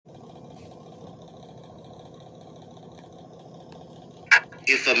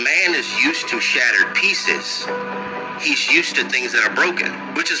If a man is used to shattered pieces, he's used to things that are broken,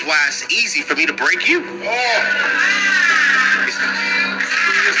 which is why it's easy for me to break you.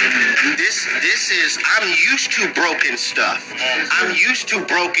 I'm used to broken stuff. I'm used to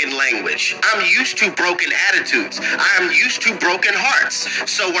broken language. I'm used to broken attitudes. I'm used to broken hearts.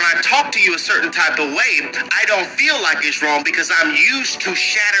 So when I talk to you a certain type of way, I don't feel like it's wrong because I'm used to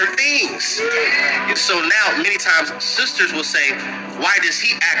shattered things. So now, many times, sisters will say, why does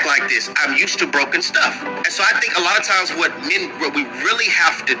he act like this? I'm used to broken stuff. And so I think a lot of times what we really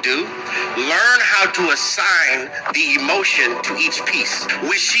have to do, learn how to assign the emotion to each piece.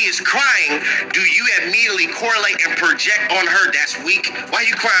 When she is crying, do you immediately correlate and project on her, that's weak? Why are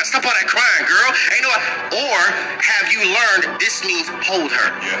you crying? Stop all that crying, girl. Ain't no. Or have you learned this means hold her?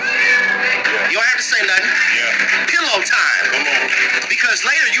 You don't have to say nothing. Pillow time. Because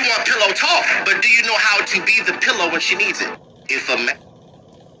later you want pillow talk, but do you know how to be the pillow when she needs it? If a man